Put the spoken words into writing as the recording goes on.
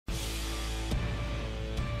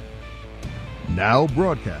Now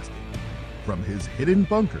broadcasting from his hidden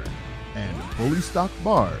bunker and fully stocked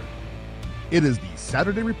bar, it is the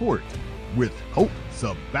Saturday Report with Colt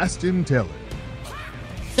Sebastian Taylor.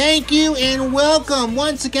 Thank you and welcome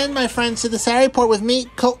once again, my friends, to the Saturday Report with me,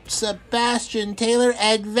 Colt Sebastian Taylor,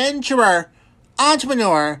 adventurer,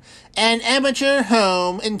 entrepreneur, and amateur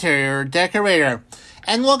home interior decorator.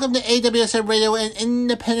 And welcome to AWSM Radio, an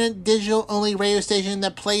independent digital-only radio station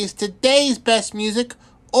that plays today's best music,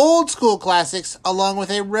 old school classics, along with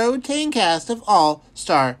a rotating cast of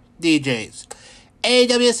all-star DJs.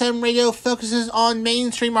 AWSM Radio focuses on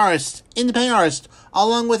mainstream artists, independent artists,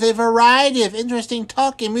 along with a variety of interesting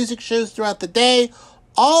talk and music shows throughout the day.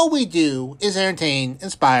 All we do is entertain,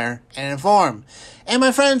 inspire, and inform. And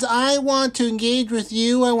my friends, I want to engage with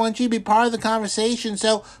you. I want you to be part of the conversation.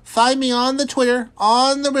 So find me on the Twitter,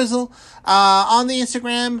 on the Rizzle, on the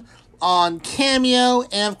Instagram, on Cameo,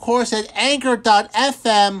 and of course at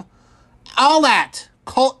Anchor.fm. All that,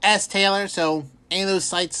 Colt S. Taylor. So any of those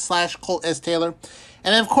sites / Colt S. Taylor.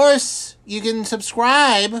 And of course, you can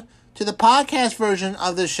subscribe to the podcast version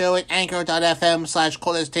of the show at Anchor.fm /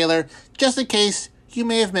 Colt S. Taylor, just in case you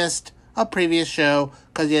may have missed a previous show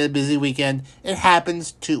because you had a busy weekend. It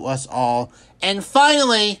happens to us all. And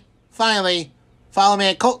finally, follow me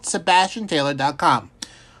at ColtSebastianTaylor.com.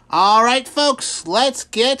 All right, folks, let's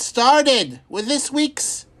get started with this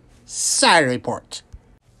week's Saturday Report.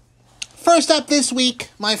 First up this week,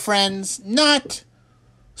 my friends, not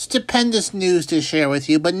stupendous news to share with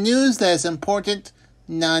you, but news that is important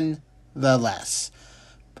nonetheless.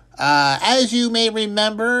 As you may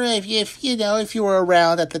remember, if you were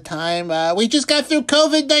around at the time, we just got through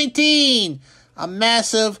COVID-19, a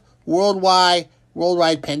massive worldwide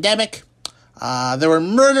pandemic. There were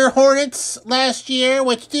murder hornets last year,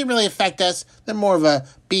 which didn't really affect us. They're more of a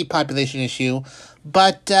bee population issue.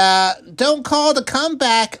 But don't call it a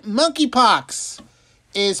comeback. Monkeypox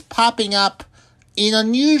is popping up in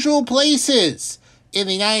unusual places in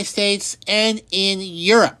the United States and in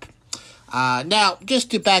Europe. Now,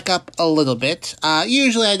 just to back up a little bit,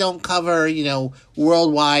 usually I don't cover,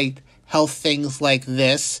 worldwide health things like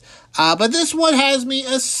this. But this one has me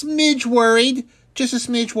a smidge worried, just a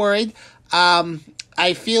smidge worried.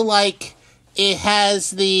 I feel like it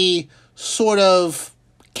has the sort of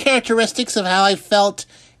characteristics of how I felt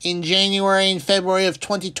in January and February of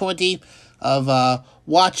 2020 of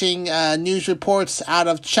watching news reports out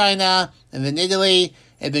of China and then Italy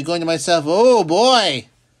and then going to myself, oh boy,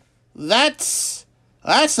 that's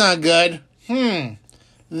not good.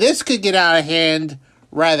 This could get out of hand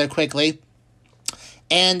rather quickly.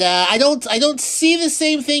 And I don't see the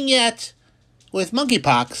same thing yet with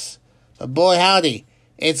monkeypox. But boy howdy,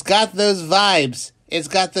 it's got those vibes.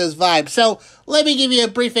 So let me give you a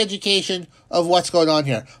brief education of what's going on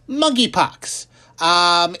here. Monkeypox.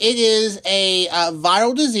 It is a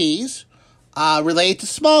viral disease related to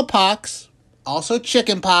smallpox, also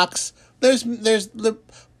chickenpox. The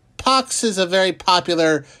pox is a very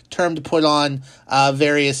popular term to put on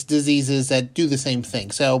various diseases that do the same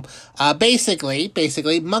thing. So basically,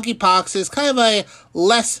 monkeypox is kind of a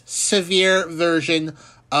less severe version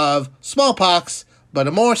of smallpox, but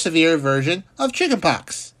a more severe version of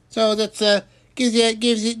chickenpox. So that's gives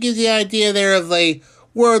you an idea there of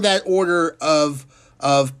where that order of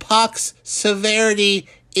pox severity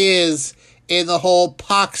is in the whole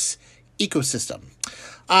pox ecosystem.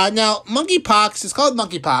 Now, monkeypox is called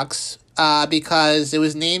monkeypox because it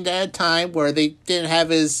was named at a time where they didn't have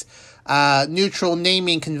as neutral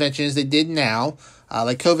naming conventions as they did now.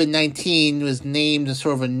 Like COVID-19 was named as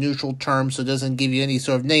sort of a neutral term, so it doesn't give you any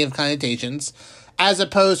sort of negative connotations, as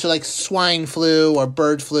opposed to like swine flu or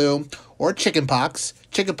bird flu or chickenpox.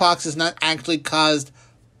 Chickenpox is not actually caused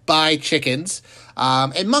by chickens,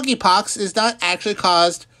 and monkeypox is not actually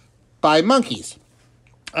caused by monkeys.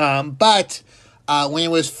 But when it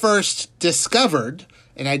was first discovered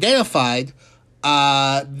and identified,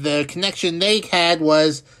 the connection they had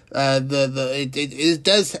was it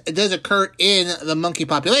does occur in the monkey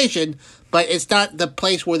population, but it's not the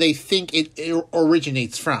place where they think it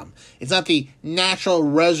originates from. It's not the natural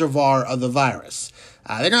reservoir of the virus.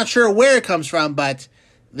 They're not sure where it comes from, but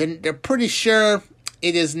they're pretty sure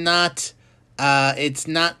it is not. It's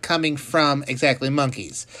not coming from exactly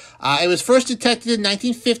monkeys. It was first detected in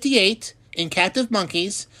 1958 in captive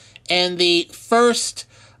monkeys, and the first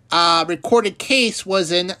recorded case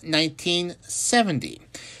was in 1970.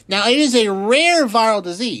 Now, it is a rare viral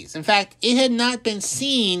disease. In fact, it had not been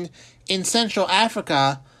seen in Central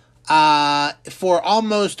Africa for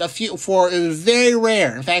it was very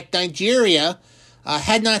rare. In fact, Nigeria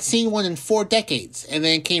had not seen one in 4 decades, and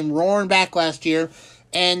then it came roaring back last year,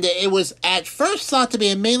 And it was at first thought to be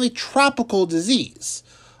a mainly tropical disease.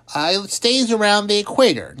 It stays around the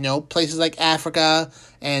equator, places like Africa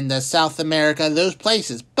and South America, those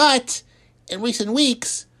places. But in recent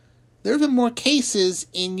weeks, there have been more cases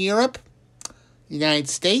in Europe, United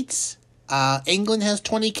States. England has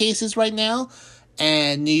 20 cases right now,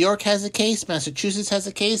 and New York has a case, Massachusetts has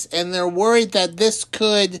a case, and they're worried that this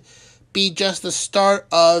could be just the start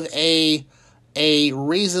of a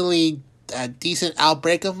reasonably decent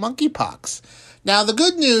outbreak of monkeypox. Now, the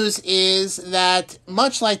good news is that,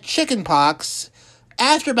 much like chickenpox,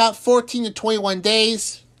 after about 14 to 21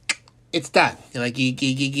 days, it's done.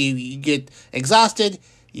 You get exhausted,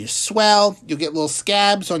 you swell, you get little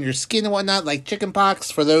scabs on your skin and whatnot, like chickenpox.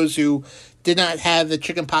 For those who did not have the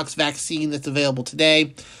chickenpox vaccine that's available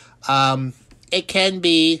today, it can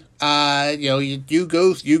be, you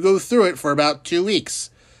go through it for about 2 weeks,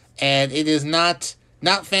 and it is not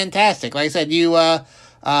fantastic. Like I said, you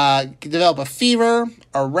can develop a fever,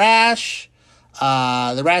 a rash.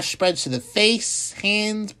 The rash spreads to the face,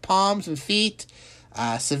 hands, palms, and feet.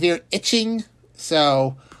 Severe itching.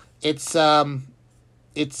 So it's kind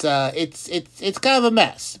of a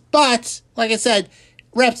mess. But like I said,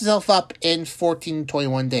 wraps itself up in 14 to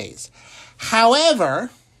 21 days.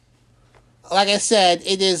 However, like I said,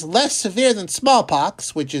 it is less severe than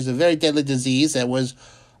smallpox, which is a very deadly disease that was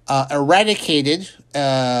eradicated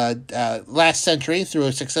last century through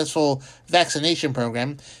a successful vaccination program.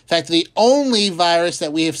 In fact, the only virus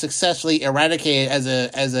that we have successfully eradicated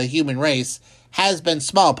as a human race has been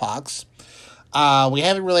smallpox. We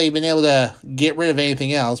haven't really been able to get rid of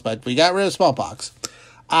anything else, but we got rid of smallpox.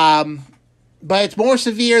 But it's more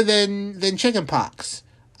severe than chickenpox.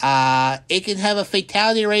 It can have a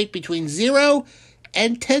fatality rate between 0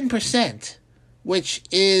 and 10%, which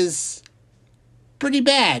is pretty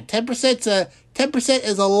bad. 10%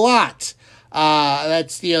 is a lot.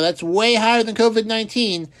 That's way higher than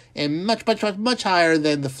COVID-19 and much higher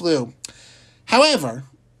than the flu. However,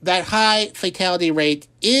 that high fatality rate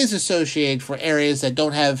is associated for areas that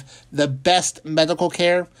don't have the best medical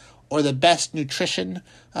care or the best nutrition,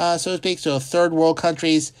 so to speak. So third world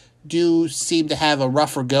countries do seem to have a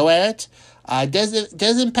rougher go at it. It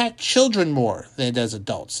does impact children more than it does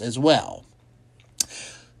adults as well.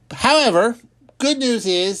 However, good news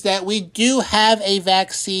is that we do have a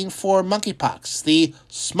vaccine for monkeypox. The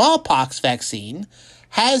smallpox vaccine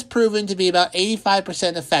has proven to be about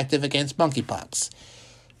 85% effective against monkeypox.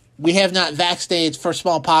 We have not vaccinated for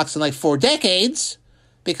smallpox in like 4 decades,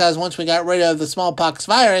 because once we got rid of the smallpox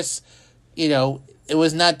virus, it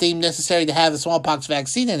was not deemed necessary to have the smallpox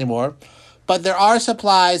vaccine anymore. But there are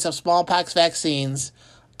supplies of smallpox vaccines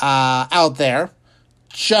out there,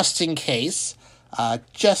 just in case.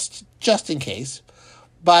 Just in case.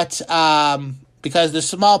 But because the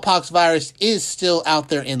smallpox virus is still out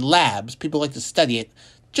there in labs, people like to study it.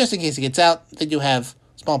 Just in case it gets out, they do have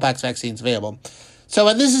smallpox vaccines available.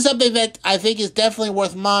 So this is something that I think is definitely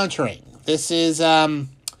worth monitoring. This is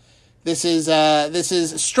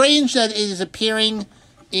strange that it is appearing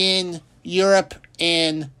in Europe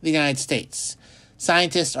and the United States.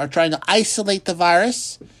 Scientists are trying to isolate the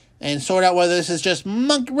virus and sort out whether this is just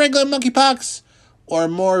regular monkeypox or a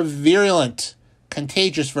more virulent,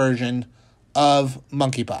 contagious version of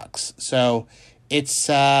monkeypox. So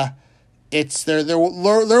they're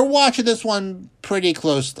watching this one pretty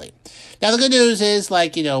closely. Now, the good news is,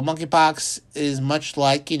 monkeypox is much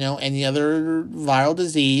like, any other viral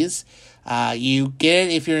disease. You get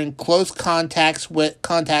it if you're in close contact with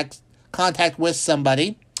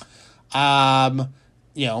somebody.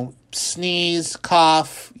 Sneeze,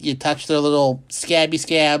 cough, you touch their little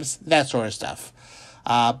scabs, that sort of stuff.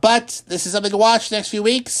 But this is something to watch the next few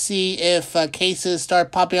weeks, see if cases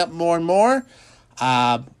start popping up more and more.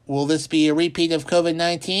 Will this be a repeat of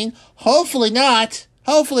COVID-19? Hopefully not.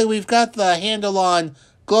 Hopefully we've got the handle on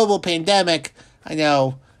global pandemic. I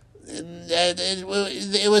know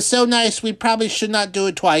it was so nice, we probably should not do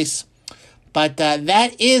it twice. But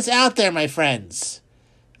that is out there, my friends.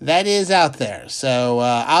 That is out there. So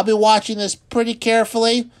I'll be watching this pretty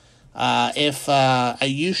carefully. If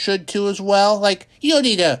you should too as well. You don't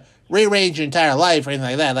need to rearrange your entire life or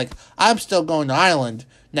anything like that. I'm still going to Ireland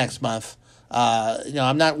next month.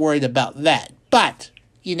 I'm not worried about that. But,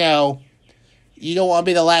 you don't want to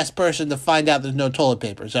be the last person to find out there's no toilet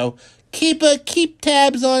paper. So keep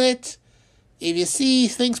tabs on it. If you see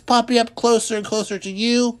things popping up closer and closer to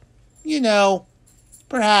you,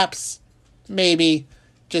 perhaps, maybe,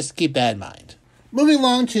 just keep that in mind. Moving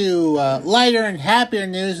along to lighter and happier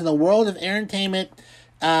news in the world of entertainment.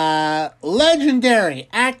 Legendary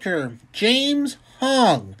actor James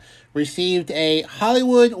Hong received a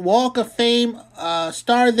Hollywood Walk of Fame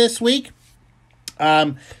star this week.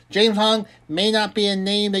 James Hong may not be a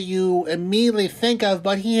name that you immediately think of,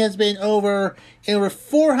 but he has been in over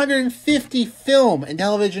 450 film and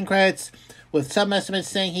television credits, with some estimates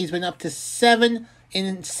saying he's been up to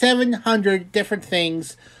 700 different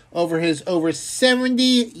things over his over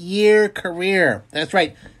 70-year career. That's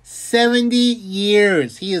right, 70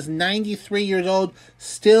 years. He is 93 years old,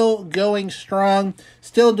 still going strong,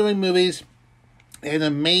 still doing movies. An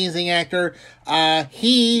amazing actor.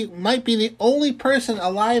 He might be the only person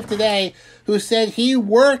alive today who said he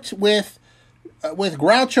worked with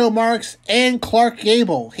Groucho Marx and Clark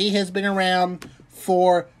Gable. He has been around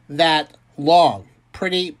for that long.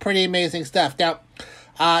 Pretty amazing stuff. Now,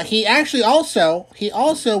 he also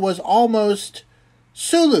was almost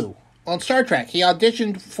Sulu on Star Trek. He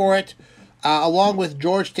auditioned for it along with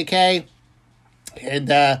George Takei, and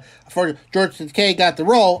for George Takei got the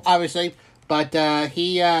role, obviously. But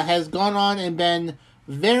he has gone on and been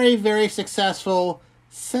very, very successful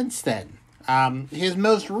since then. His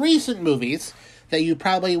most recent movies that you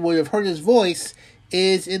probably would have heard his voice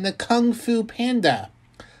is in the Kung Fu Panda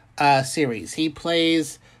series. He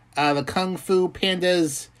plays the Kung Fu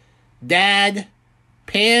Panda's dad,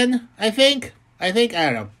 Pan, I think. I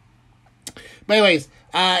don't know. But anyways,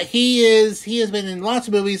 he has been in lots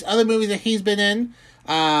of movies. Other movies that he's been in.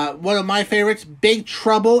 One of my favorites, Big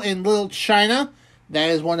Trouble in Little China. That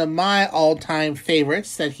is one of my all-time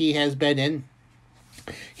favorites that he has been in.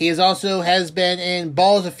 He has been in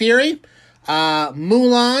Balls of Fury,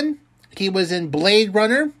 Mulan. He was in Blade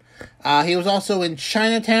Runner. He was also in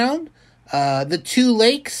Chinatown, The Two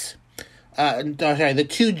Lakes. The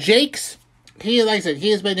Two Jakes. Like I said, he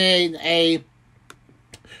has been in a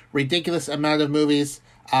ridiculous amount of movies.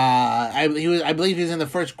 I believe he was in the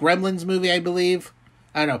first Gremlins movie, I believe.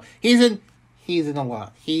 I don't know. He's in a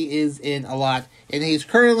lot. He is in a lot. And he's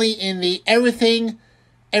currently in the Everything,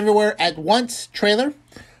 Everywhere at Once trailer.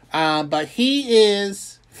 But he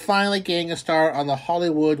is finally getting a star on the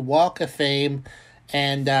Hollywood Walk of Fame.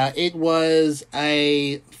 And it was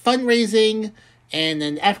a fundraising, and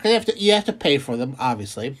then you have to pay for them,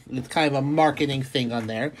 obviously. It's kind of a marketing thing on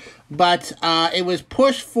there. But it was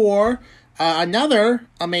pushed for another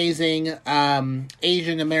amazing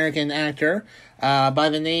Asian American actor by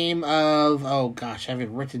the name of, I have it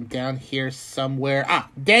written down here somewhere.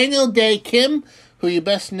 Daniel Dae Kim, who you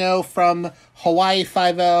best know from Hawaii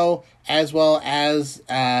Five-0, as well as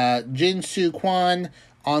Jin Soo Kwon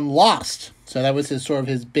on Lost. So that was his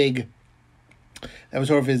big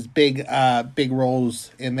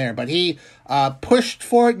roles in there. But he pushed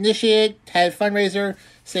for it, initiated, had a fundraiser,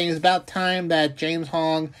 saying it's about time that James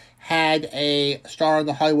Hong had a star on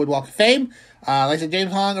the Hollywood Walk of Fame. Like I said,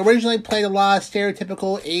 James Hong originally played a lot of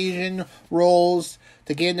stereotypical Asian roles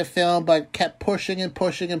to get into film, but kept pushing, and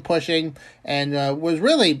was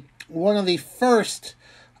really one of the first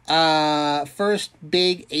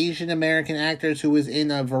big Asian American actors who was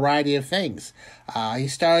in a variety of things. He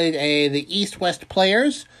started the East-West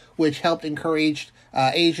Players, which helped encourage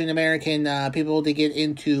Asian American people to get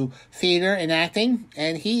into theater and acting,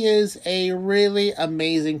 and he is a really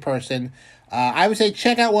amazing person. I would say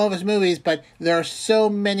check out one of his movies, but there are so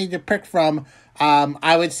many to pick from.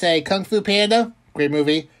 I would say Kung Fu Panda, great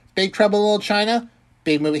movie. Big Trouble in Little China,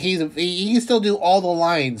 big movie. He can still do all the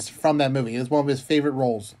lines from that movie. It's one of his favorite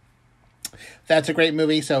roles. That's a great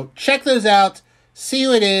movie, so check those out. See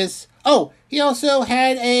who it is. Oh, he also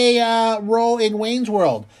had a role in Wayne's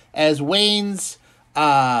World as Wayne's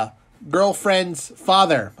girlfriend's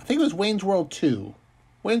father. I think it was Wayne's World 2.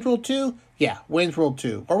 Wayne's World 2? Yeah, Wayne's World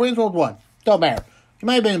 2. Or Wayne's World 1. Don't matter. He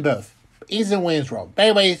might have been in both. He's in Wayne's World. But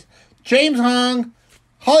anyways, James Hong,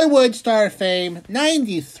 Hollywood star of fame,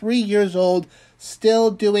 93 years old, still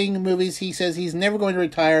doing movies. He says he's never going to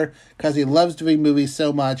retire because he loves doing movies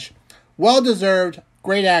so much. Well-deserved,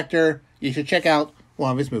 great actor. You should check out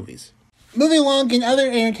one of his movies. Moving along in other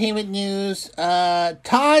entertainment news,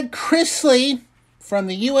 Todd Chrisley from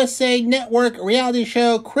the USA Network reality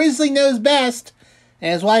show Chrisley Knows Best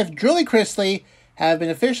and his wife Julie Chrisley have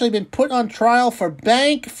officially been put on trial for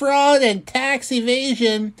bank fraud and tax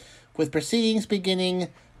evasion, with proceedings beginning,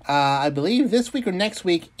 I believe, this week or next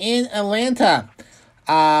week in Atlanta.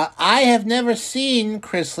 I have never seen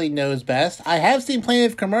Chrisley Knows Best. I have seen plenty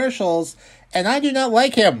of commercials, and I do not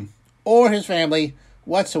like him or his family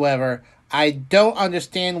whatsoever. I don't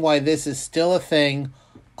understand why this is still a thing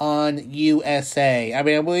on USA. I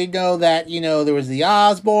mean, we know that, there was the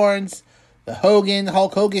Osbournes,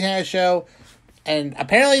 Hulk Hogan had a show, and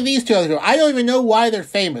apparently these two other people, I don't even know why they're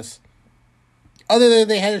famous, other than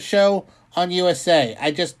they had a show on USA.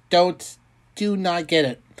 I just do not get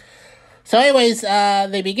it. So anyways,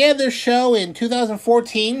 they began their show in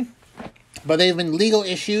 2014, but they've been legal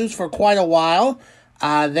issues for quite a while.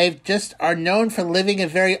 They just are known for living a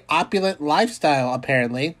very opulent lifestyle,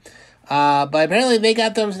 apparently. But apparently they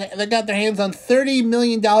got their hands on $30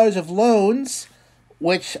 million of loans,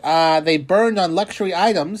 which they burned on luxury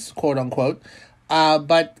items, quote unquote,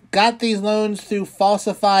 but got these loans through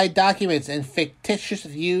falsified documents and fictitious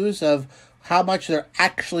views of how much they're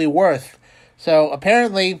actually worth. So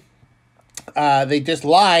apparently they just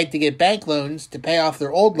lied to get bank loans to pay off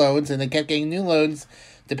their old loans, and they kept getting new loans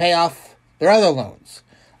to pay off their other loans.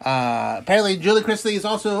 Apparently Julie Chrisley is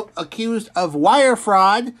also accused of wire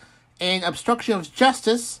fraud and obstruction of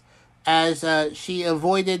justice, as she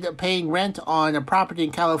avoided paying rent on a property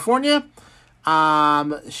in California.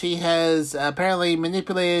 She has apparently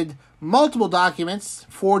manipulated multiple documents,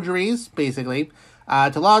 forgeries, basically,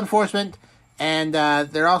 to law enforcement, and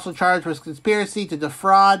they're also charged with conspiracy to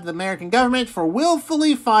defraud the American government for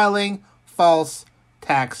willfully filing false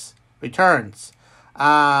tax returns.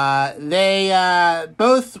 They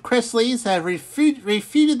both Chrisleys have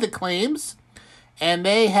refuted the claims, and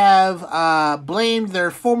they have blamed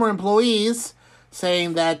their former employees,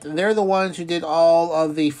 saying that they're the ones who did all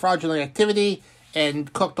of the fraudulent activity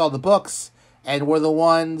and cooked all the books, and were the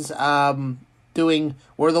ones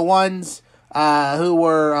who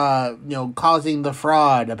were causing the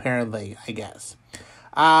fraud. Apparently, I guess.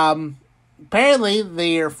 Apparently,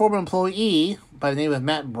 their former employee by the name of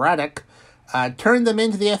Matt Braddock turned them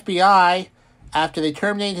into the FBI after they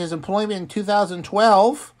terminated his employment in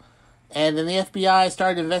 2012. And then the FBI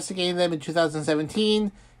started investigating them in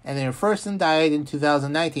 2017, and they were first indicted in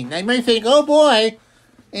 2019. Now, you might think, oh boy,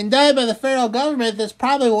 indicted by the federal government, this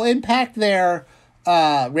probably will impact their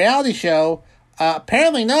reality show.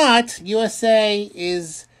 Apparently not.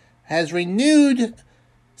 USA has renewed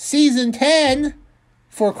season 10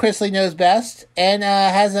 for Chrisley Knows Best, and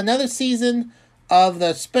has another season of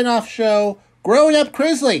the spin-off show Growing Up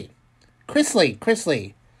Chrisley.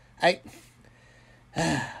 Chrisley.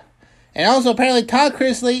 And also, apparently, Todd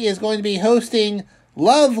Chrisley is going to be hosting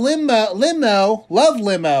Love Limo.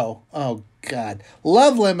 Oh, God.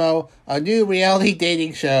 Love Limo, a new reality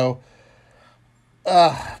dating show.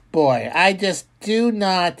 Boy, I just do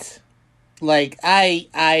not,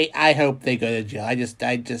 I hope they go to jail.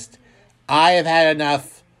 I have had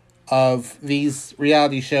enough of these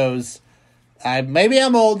reality shows. Maybe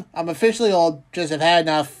I'm old. I'm officially old. Just have had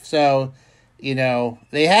enough. So,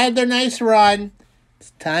 they had their nice run.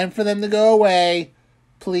 It's time for them to go away.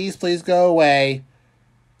 Please go away.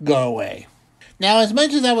 Go away. Now, as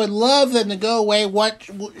much as I would love them to go away, what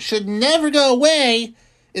should never go away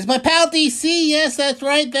is my pal DC. Yes, that's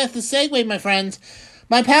right. That's the segue, my friends.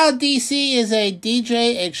 My pal DC is a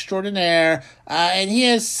DJ extraordinaire, and he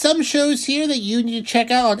has some shows here that you need to check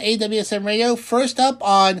out on AWSM Radio. First up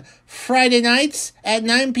on Friday nights at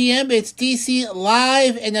 9 p.m., it's DC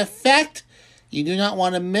Live in Effect. You do not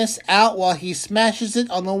want to miss out while he smashes it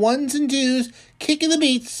on the ones and twos, kicking the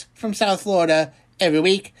beats from South Florida every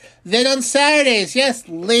week. Then on Saturdays, yes,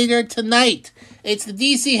 later tonight, it's the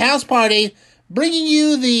DC House Party, bringing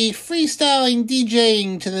you the freestyling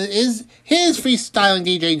DJing his freestyling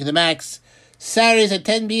DJing to the max. Saturdays at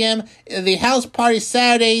 10 p.m., the House Party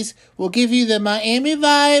Saturdays will give you the Miami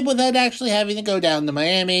vibe without actually having to go down to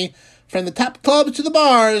Miami. From the top clubs to the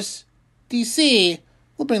bars, DC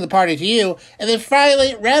will bring the party to you. And then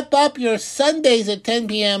finally, wrap up your Sundays at 10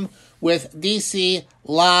 p.m. with DC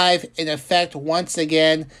Live in Effect once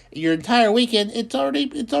again. Your entire weekend, it's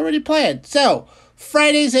already planned. So,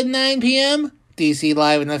 Fridays at 9 p.m., DC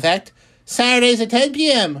Live in Effect. Saturdays at 10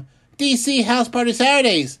 p.m., DC House Party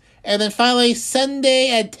Saturdays. And then finally,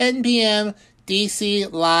 Sunday at 10 p.m.,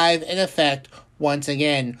 DC Live in Effect once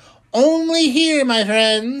again. Only here, my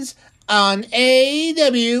friends, on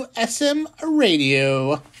AWSM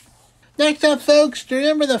Radio. Next up, folks, do you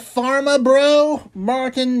remember the pharma bro,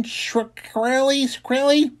 Martin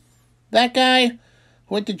Shkreli? That guy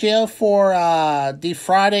went to jail for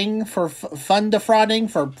defrauding, for defrauding,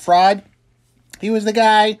 for fraud. He was the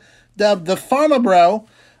guy, the pharma bro,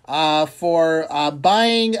 for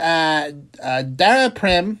buying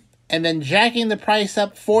Daraprim and then jacking the price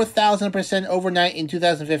up 4,000% overnight in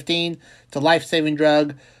 2015. It's a life-saving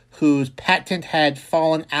drug whose patent had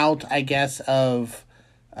fallen out, I guess, of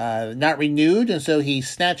not renewed, and so he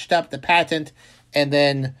snatched up the patent and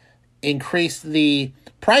then increased the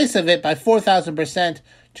price of it by 4,000%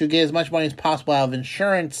 to get as much money as possible out of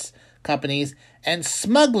insurance companies, and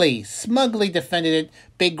smugly defended it.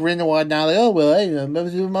 Big grin and whatnot, like, oh, well, I'm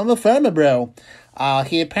a pharma bro.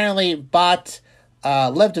 He apparently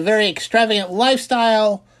lived a very extravagant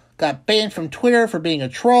lifestyle, got banned from Twitter for being a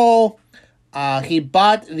troll, He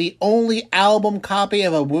bought the only album copy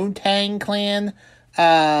of a Wu-Tang Clan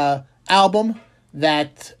album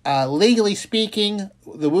that, legally speaking,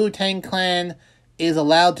 the Wu-Tang Clan is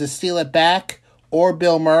allowed to steal it back, or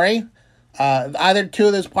Bill Murray. Either two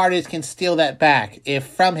of those parties can steal that back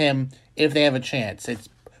from him if they have a chance. It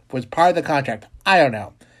was part of the contract. I don't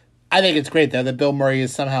know. I think it's great, though, that Bill Murray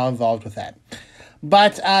is somehow involved with that.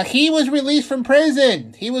 But he was released from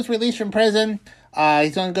prison. He's going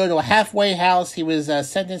to go to a halfway house. He was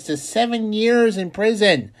sentenced to 7 years in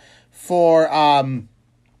prison for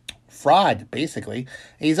fraud, basically.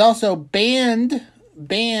 He's also banned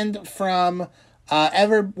from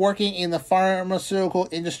ever working in the pharmaceutical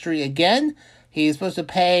industry again. He's supposed to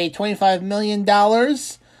pay $25 million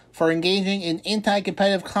for engaging in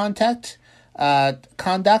anti-competitive conduct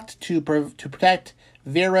to protect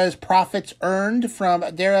Vera's profits earned from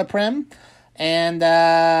Daraprim. And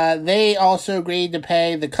they also agreed to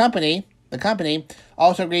pay, the company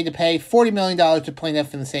also agreed to pay $40 million to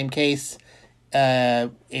plaintiff in the same case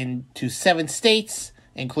to 7 states,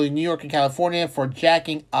 including New York and California, for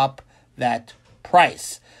jacking up that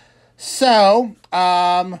price. So,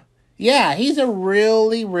 he's a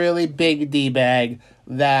really, really big D-bag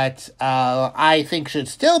that I think should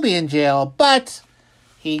still be in jail, but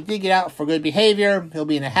he did get out for good behavior. He'll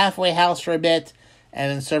be in a halfway house for a bit,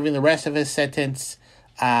 and then serving the rest of his sentence,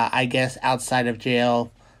 I guess, outside of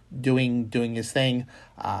jail, doing his thing.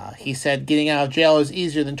 He said getting out of jail is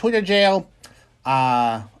easier than Twitter jail.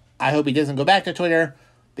 I hope he doesn't go back to Twitter,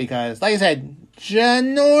 because, like I said,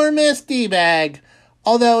 ginormous D-bag.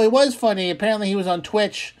 Although it was funny, apparently he was on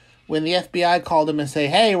Twitch when the FBI called him and say,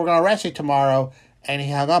 hey, we're going to arrest you tomorrow, and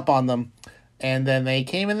he hung up on them, and then they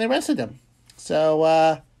came and they arrested him.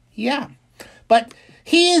 So, yeah. But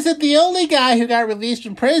he isn't the only guy who got released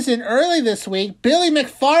from prison early this week. Billy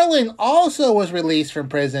McFarland also was released from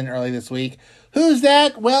prison early this week. Who's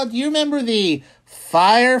that? Well, do you remember the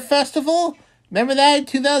Fire Festival? Remember that in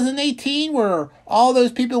 2018 where all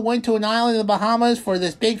those people went to an island in the Bahamas for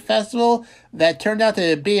this big festival that turned out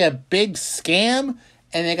to be a big scam,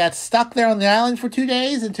 and they got stuck there on the island for 2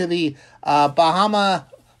 days until the Bahama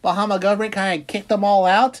government kind of kicked them all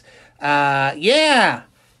out? The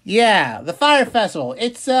Fire Festival.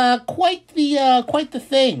 It's quite the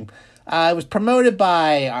thing. It was promoted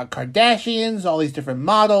by Kardashians, all these different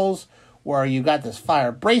models, where you got this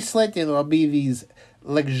fire bracelet, and there'll be these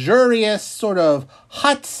luxurious sort of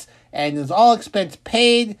huts, and it's all expense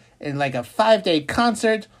paid in like a 5-day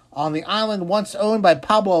concert on the island once owned by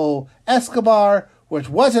Pablo Escobar, which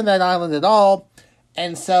wasn't that island at all.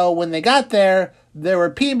 And so when they got there were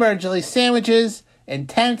peanut butter and jelly sandwiches and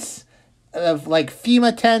tents of like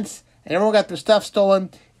FEMA tents, and everyone got their stuff stolen.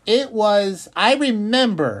 It was, I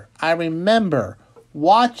remember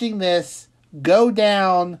watching this go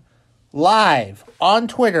down live on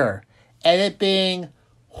Twitter, and it being,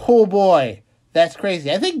 oh boy, that's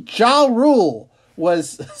crazy. I think Ja Rule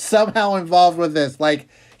was somehow involved with this. Like,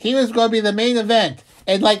 he was going to be the main event.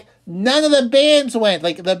 And, like, none of the bands went.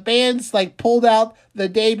 Like, the bands, like, pulled out the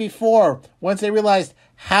day before once they realized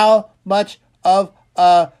how much of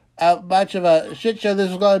a shit show this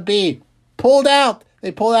was going to be. Pulled out.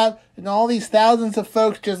 They pulled out, and all these thousands of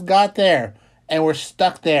folks just got there and were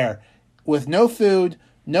stuck there with no food,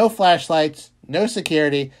 no flashlights, no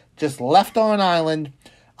security, just left on an island.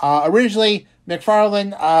 Originally,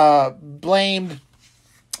 McFarland blamed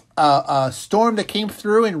a storm that came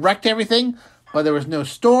through and wrecked everything, but there was no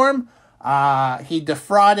storm. He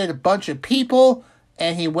defrauded a bunch of people,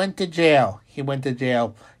 and he went to jail. He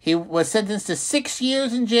was sentenced to 6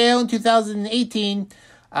 years in jail in 2018,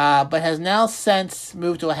 but has now since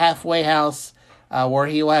moved to a halfway house where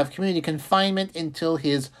he will have community confinement until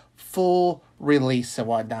his full release and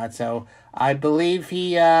whatnot. So I believe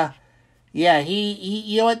he you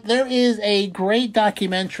know what? There is a great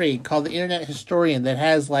documentary called The Internet Historian that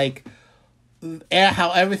has like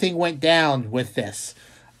how everything went down with this.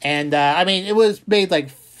 And I mean, it was made like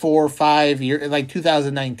 4 or 5 years, like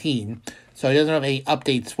 2019. So he doesn't have any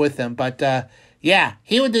updates with him. But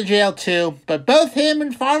he went to jail too. But both him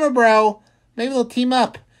and Farmer Bro, maybe they'll team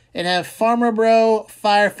up and have Farmer Bro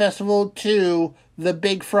Fire Festival 2, The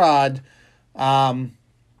Big Fraud,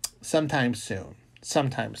 sometime soon.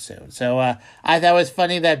 So I thought it was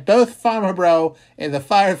funny that both Farmer Bro and the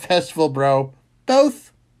Fire Festival Bro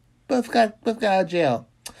both got out of jail.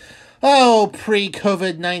 Oh,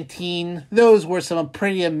 pre-COVID-19, those were some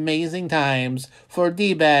pretty amazing times for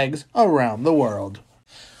D-bags around the world.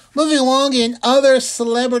 Moving along in other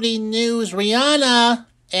celebrity news, Rihanna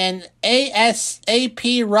and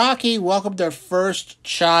ASAP Rocky welcomed their first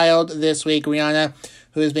child this week. Rihanna,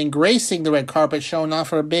 who has been gracing the red carpet, showing off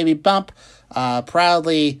her baby bump,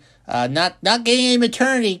 proudly not getting any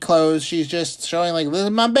maternity clothes. She's just showing like, this is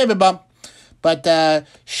my baby bump. But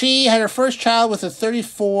she had her first child with a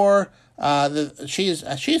 34. She is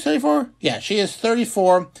 34. Yeah, she is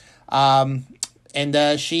 34. And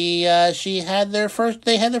she had their first.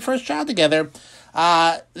 They had their first child together.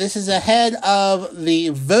 This is ahead of the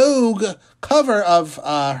Vogue cover of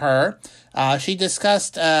her. She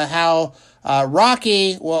discussed how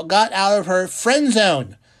Rocky got out of her friend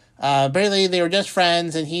zone. Barely they were just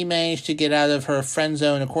friends, and he managed to get out of her friend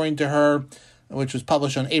zone, according to her, which was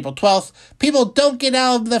published on April 12th. People don't get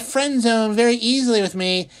out of the friend zone very easily with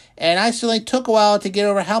me, and I certainly took a while to get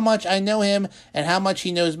over how much I know him and how much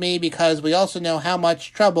he knows me, because we also know how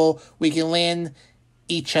much trouble we can land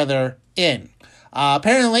each other in.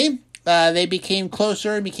 Apparently, they became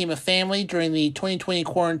closer and became a family during the 2020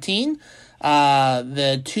 quarantine.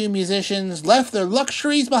 The two musicians left their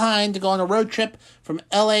luxuries behind to go on a road trip from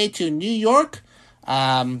LA to New York.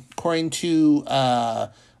 According to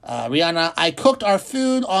Rihanna, I cooked our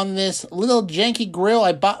food on this little janky grill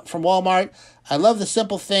I bought from Walmart. I love the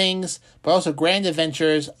simple things, but also grand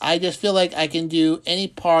adventures. I just feel like I can do any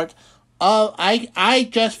part of I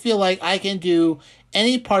just feel like I can do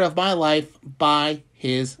any part of my life by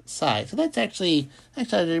his side. So that's actually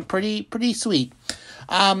pretty sweet.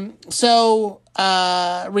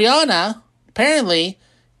 Rihanna apparently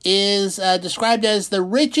is described as the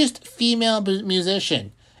richest female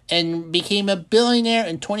musician, and became a billionaire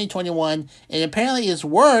in 2021, and apparently is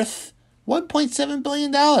worth $1.7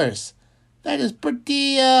 billion. That is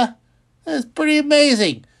pretty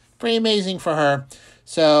amazing. Pretty amazing for her.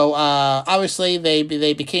 So, obviously, they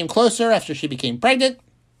became closer after she became pregnant,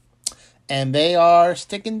 and they are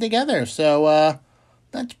sticking together. So,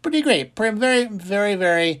 that's pretty great. Very, very,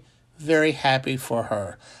 very, very happy for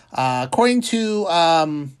her. According to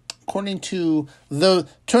the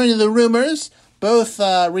turning of the rumors, both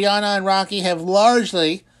Rihanna and Rocky have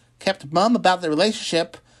largely kept mum about their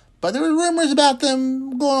relationship, but there were rumors about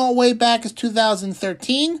them going all the way back as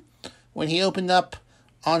 2013, when he opened up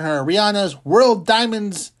on her Rihanna's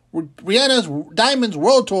Diamonds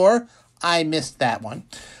World Tour. I missed that one.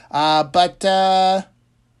 Yeah.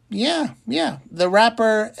 The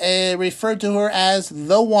rapper referred to her as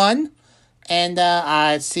the one, and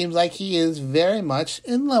it seems like he is very much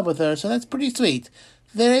in love with her, so that's pretty sweet.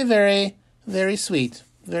 Very, very, very sweet.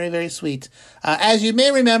 Very, very sweet. As you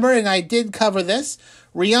may remember, and I did cover this,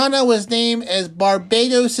 Rihanna was named as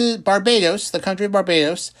Barbados, the country of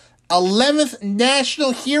Barbados, 11th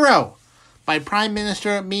national hero by Prime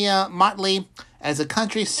Minister Mia Mottley, as the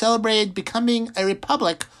country celebrated becoming a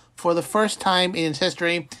republic for the first time in its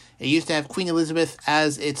history. It used to have Queen Elizabeth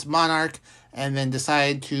as its monarch, and then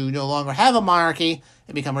decided to no longer have a monarchy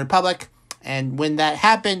and become a republic. And when that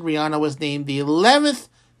happened, Rihanna was named the 11th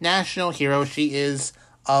national hero. She is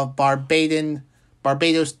of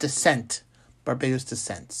Barbados descent.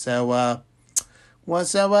 So,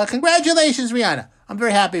 congratulations, Rihanna. I'm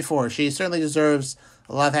very happy for her. She certainly deserves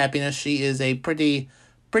a lot of happiness. She is a pretty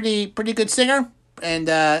good singer,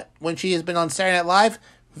 and when she has been on Saturday Night Live,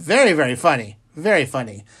 very, very funny. Very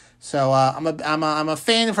funny. So I'm a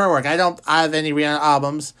fan of her work. I don't have any Rihanna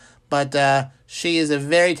albums, but she is a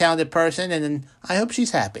very talented person, and I hope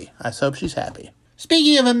she's happy.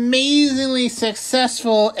 Speaking of amazingly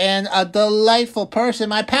successful and a delightful person,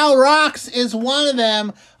 my pal Rox is one of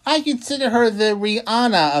them. I consider her the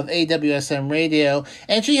Rihanna of AWSM Radio,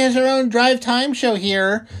 and she has her own drive time show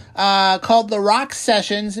here called The Rox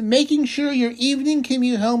Sessions, making sure your evening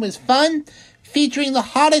commute home is fun, featuring the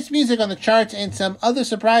hottest music on the charts and some other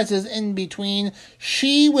surprises in between.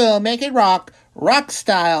 She will make it rock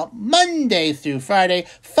style, Monday through Friday,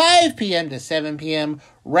 5 p.m. to 7 p.m.,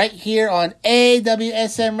 right here on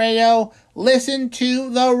AWSM Radio. Listen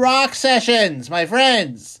to The Rox Sessions, my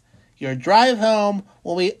friends. Your drive home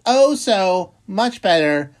will be oh so much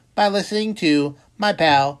better by listening to my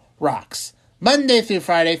pal Rox. Monday through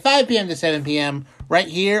Friday, 5 p.m. to 7 p.m., right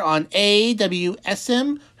here on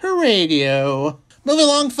AWSM Radio. Moving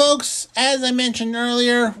along, folks, as I mentioned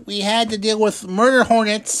earlier, we had to deal with murder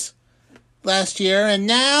hornets last year, and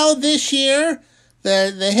now this year,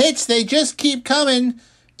 the hits, they just keep coming.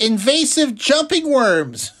 Invasive jumping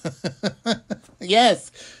worms.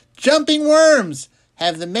 Yes, jumping worms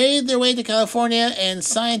have made their way to California, and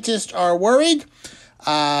scientists are worried.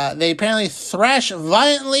 They apparently thrash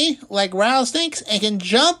violently like rattlesnakes and can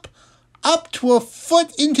jump up to a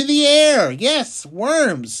foot into the air. Yes,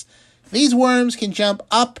 worms. These worms can jump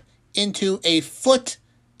up into a foot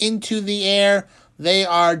into the air. They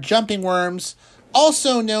are jumping worms,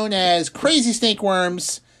 also known as crazy snake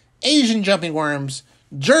worms, Asian jumping worms,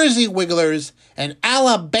 Jersey wigglers, and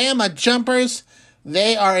Alabama jumpers.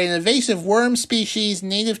 They are an invasive worm species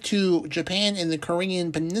native to Japan and the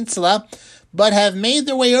Korean Peninsula, but have made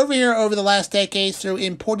their way over here over the last decades through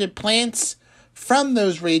imported plants from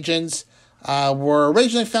those regions. Were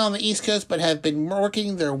originally found on the East Coast, but have been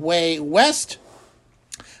working their way west.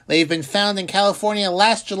 They've been found in California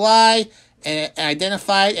last July and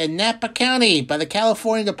identified in Napa County by the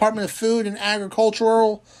California Department of Food and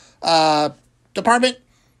Agricultural Department.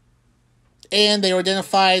 And they were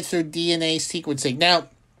identified through DNA sequencing. Now,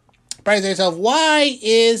 probably ask yourself, why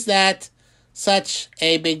is that such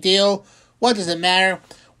a big deal? What does it matter?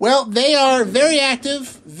 Well, they are very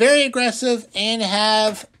active, very aggressive, and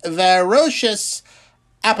have voracious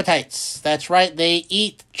appetites. That's right, they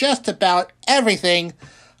eat just about everything.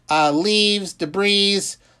 Leaves, debris,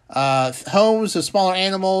 homes of smaller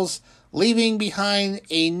animals, leaving behind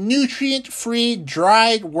a nutrient-free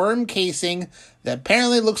dried worm casing that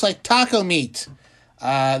apparently looks like taco meat.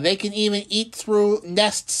 They can even eat through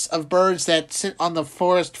nests of birds that sit on the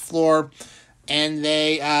forest floor, and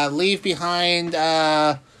they leave behind,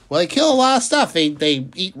 they kill a lot of stuff. They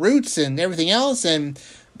eat roots and everything else, and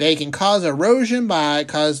they can cause erosion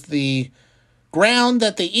because the ground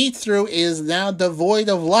that they eat through is now devoid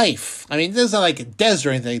of life. I mean, this is not like a desert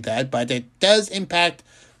or anything like that, but it does impact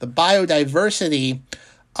the biodiversity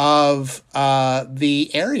of the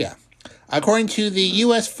area. According to the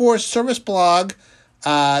U.S. Forest Service blog,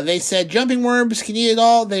 they said jumping worms can eat it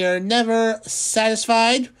all. They are never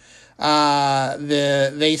satisfied.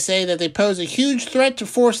 They say that they pose a huge threat to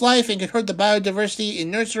forest life and can hurt the biodiversity in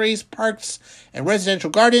nurseries, parks, and residential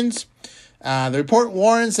gardens. The report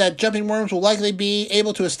warns that jumping worms will likely be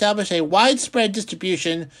able to establish a widespread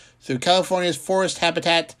distribution through California's forest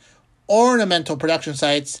habitat ornamental production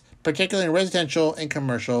sites, particularly in residential and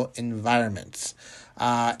commercial environments.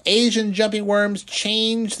 Asian jumping worms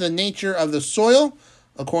change the nature of the soil,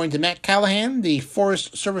 according to Matt Callahan, the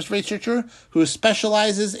Forest Service researcher who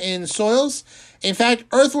specializes in soils. In fact,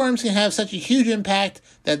 earthworms can have such a huge impact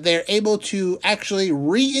that they're able to actually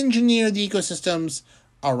re-engineer the ecosystems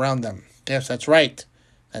around them. Yes, that's right.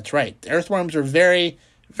 That's right. Earthworms are very,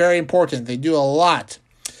 very important. They do a lot.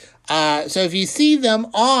 So if you see them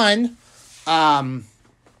on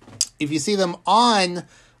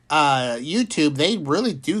YouTube, they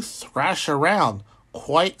really do thrash around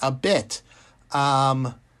quite a bit.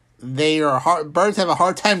 They are hard. Birds have a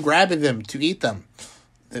hard time grabbing them to eat them,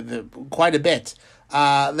 quite a bit.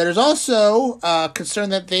 There's also concern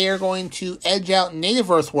that they are going to edge out native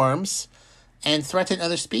earthworms and threaten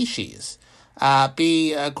other species.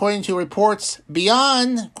 According to reports,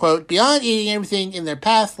 beyond eating everything in their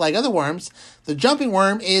path like other worms, the jumping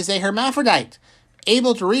worm is a hermaphrodite,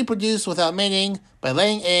 able to reproduce without mating by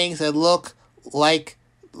laying eggs that look like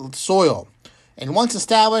soil. And once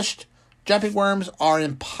established, jumping worms are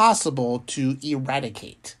impossible to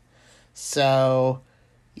eradicate. So,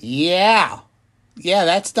 yeah,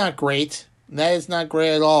 that's not great. That is not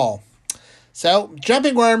great at all. So,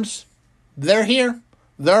 jumping worms, they're here,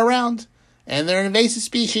 they're around, and they're an invasive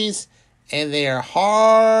species, and they are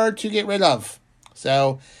hard to get rid of.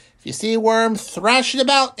 So, if you see a worm thrashing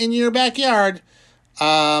about in your backyard,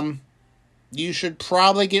 you should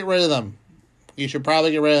probably get rid of them.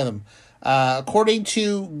 According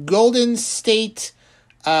to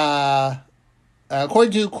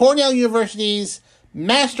according to Cornell University's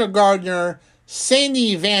Master Gardener,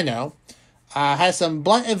 Sandy Vano, has some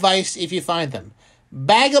blunt advice if you find them.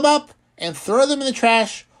 Bag them up and throw them in the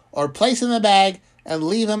trash, or place them in a bag and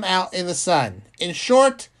leave them out in the sun. In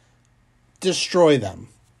short, destroy them.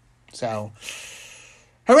 So,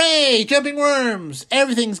 hooray! Jumping worms!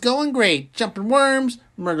 Everything's going great. Jumping worms,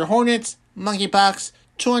 murder hornets, monkeypox.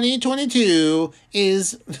 2022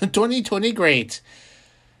 is 2020 great.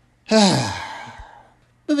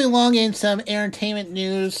 Moving along in some entertainment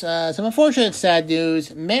news, some unfortunate sad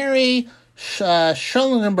news. Mary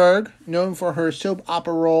Schoenberg, known for her soap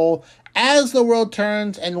opera role As the World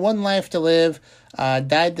Turns and One Life to Live,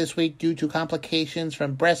 died this week due to complications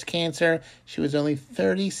from breast cancer. She was only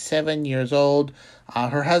 37 years old.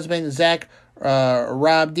 Her husband, Zach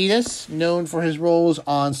Rabditis, known for his roles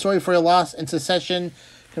on Story for Your Loss and Succession,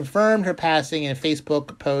 confirmed her passing in a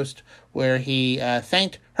Facebook post where he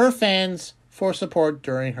thanked her fans for support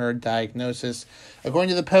during her diagnosis. According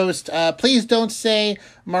to the post, please don't say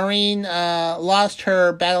Maureen lost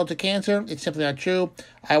her battle to cancer. It's simply not true.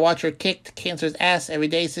 I watch her kick cancer's ass every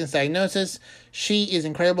day since diagnosis. She is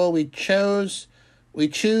incredible. We chose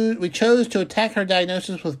to attack her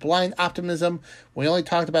diagnosis with blind optimism. We only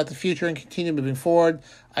talked about the future and continue moving forward.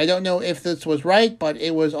 I don't know if this was right, but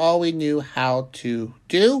it was all we knew how to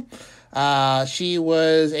do. She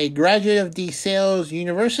was a graduate of DeSales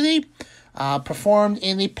University, performed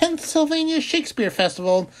in the Pennsylvania Shakespeare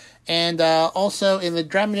Festival, and also in the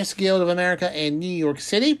Dramatists Guild of America in New York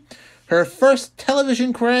City. Her first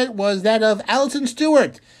television credit was that of Alison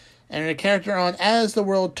Stewart, and her character on As the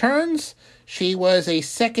World Turns. She was a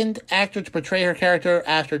second actor to portray her character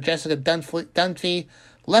after Jessica Dunphy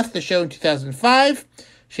left the show in 2005.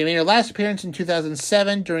 She made her last appearance in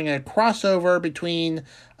 2007 during a crossover between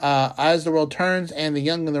As the World Turns and The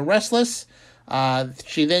Young and the Restless.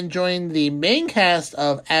 She then joined the main cast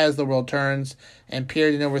of As the World Turns and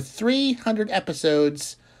appeared in over 300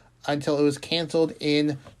 episodes until it was canceled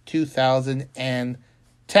in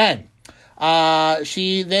 2010.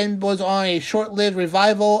 She then was on a short-lived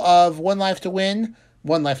revival of One Life to Live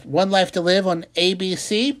on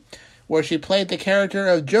ABC, where she played the character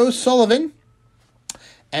of Joe Sullivan.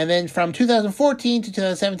 And then from 2014 to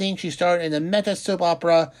 2017, she starred in the meta soap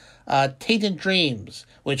opera Tainted Dreams,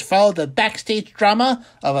 which followed the backstage drama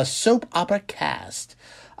of a soap opera cast.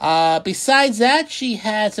 Besides that, she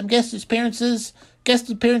had some guest appearances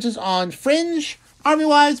on Fringe, Army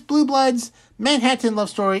Wives, Blue Bloods, Manhattan Love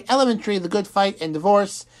Story, Elementary, The Good Fight, and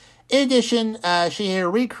Divorce. In addition, she had a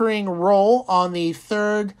recurring role on the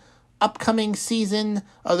third upcoming season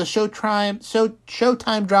of the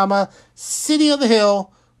Showtime drama City of the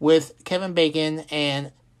Hill with Kevin Bacon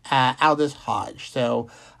and Aldous Hodge. So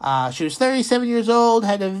she was 37 years old,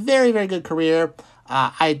 had a very, very good career.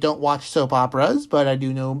 I don't watch soap operas, but I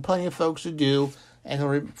do know plenty of folks who do, and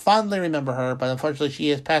who fondly remember her. But unfortunately, she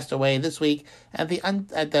has passed away this week at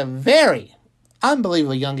the very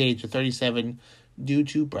unbelievably young age of 37 due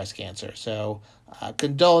to breast cancer. So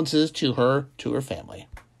condolences to her family.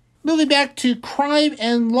 Moving back to crime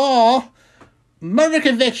and law, murder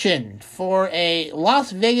conviction for a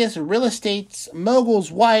Las Vegas real estate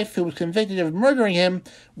mogul's wife who was convicted of murdering him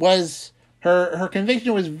was her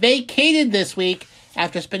conviction was vacated this week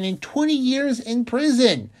after spending 20 years in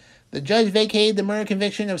prison. The judge vacated the murder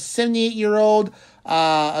conviction of a 78-year-old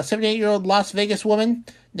Las Vegas woman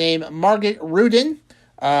named Margaret Rudin,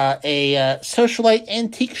 a socialite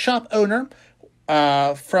antique shop owner,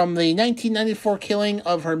 from the 1994 killing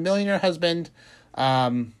of her millionaire husband,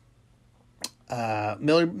 Ron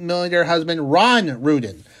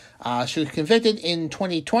Rudin. She was convicted in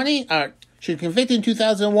 2020. She was convicted in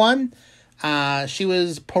 2001. She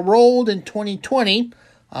was paroled in 2020,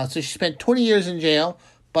 so she spent 20 years in jail.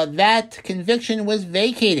 But that conviction was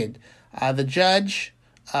vacated. The judge,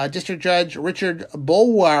 District Judge Richard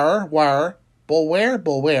Boulware,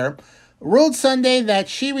 ruled Sunday that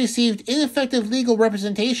she received ineffective legal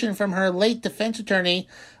representation from her late defense attorney,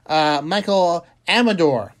 Michael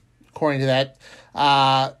Amador. According to that,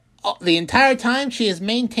 the entire time she has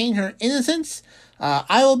maintained her innocence.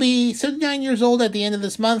 I will be 79 years old at the end of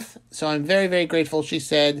this month, so I'm very, very grateful, she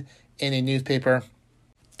said in a newspaper.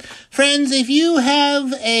 Friends, if you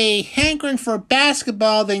have a hankering for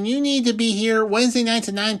basketball, then you need to be here Wednesday nights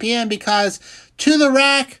at 9 p.m. because To the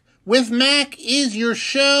Rack with Mac is your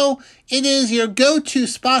show. It is your go-to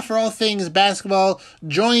spot for all things basketball.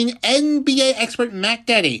 Join NBA expert Mac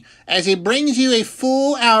Daddy as he brings you a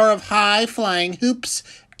full hour of high-flying hoops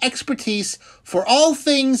expertise for all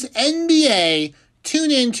things NBA. Tune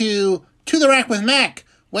into To the Rack with Mac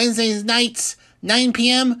Wednesdays nights 9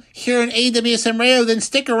 p.m. here on AWSM Radio. Then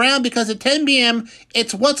stick around because at 10 p.m.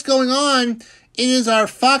 it's What's Going On. It is our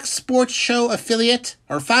Fox Sports affiliate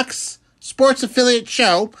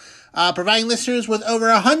show, providing listeners with over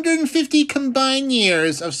 150 combined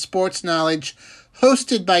years of sports knowledge.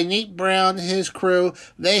 Hosted by Nate Brown and his crew,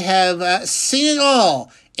 they have seen it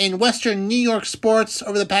all in Western New York sports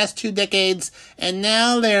over the past 2 decades, and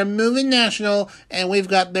now they're moving national, and we've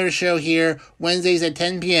got their show here Wednesdays at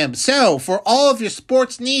 10 p.m. So, for all of your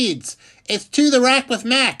sports needs, it's To the Rack with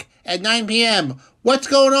Mac at 9 p.m. What's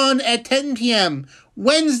Going On at 10 p.m.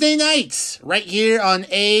 Wednesday nights, right here on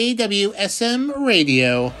AWSM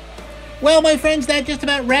Radio. Well, my friends, that just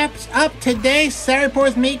about wraps up today's Saturday Report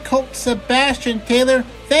with me, Colt Sebastian Taylor.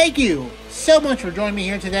 Thank you so much for joining me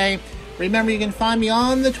here today. Remember, you can find me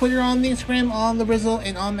on the Twitter, on the Instagram, on the Rizzle,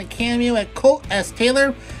 and on the Cameo at Colt S.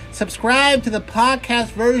 Taylor. Subscribe to the podcast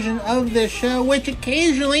version of this show, which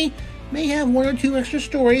occasionally may have 1 or 2 extra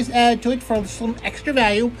stories added to it for some extra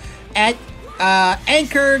value at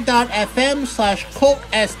anchor.fm/Colt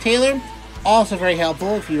S. Taylor. Also very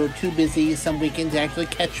helpful if you're too busy some weekends to actually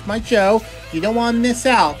catch my show. You don't want to miss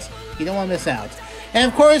out. And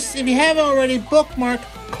of course, if you haven't already, bookmark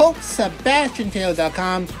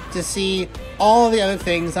ColtSebastianTaylor.com to see all the other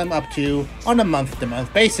things I'm up to on a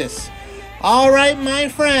month-to-month basis. All right, my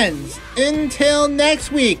friends, until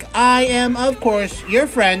next week, I am, of course, your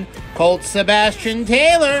friend, Colt Sebastian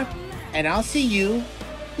Taylor, and I'll see you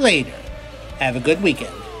later. Have a good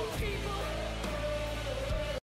weekend.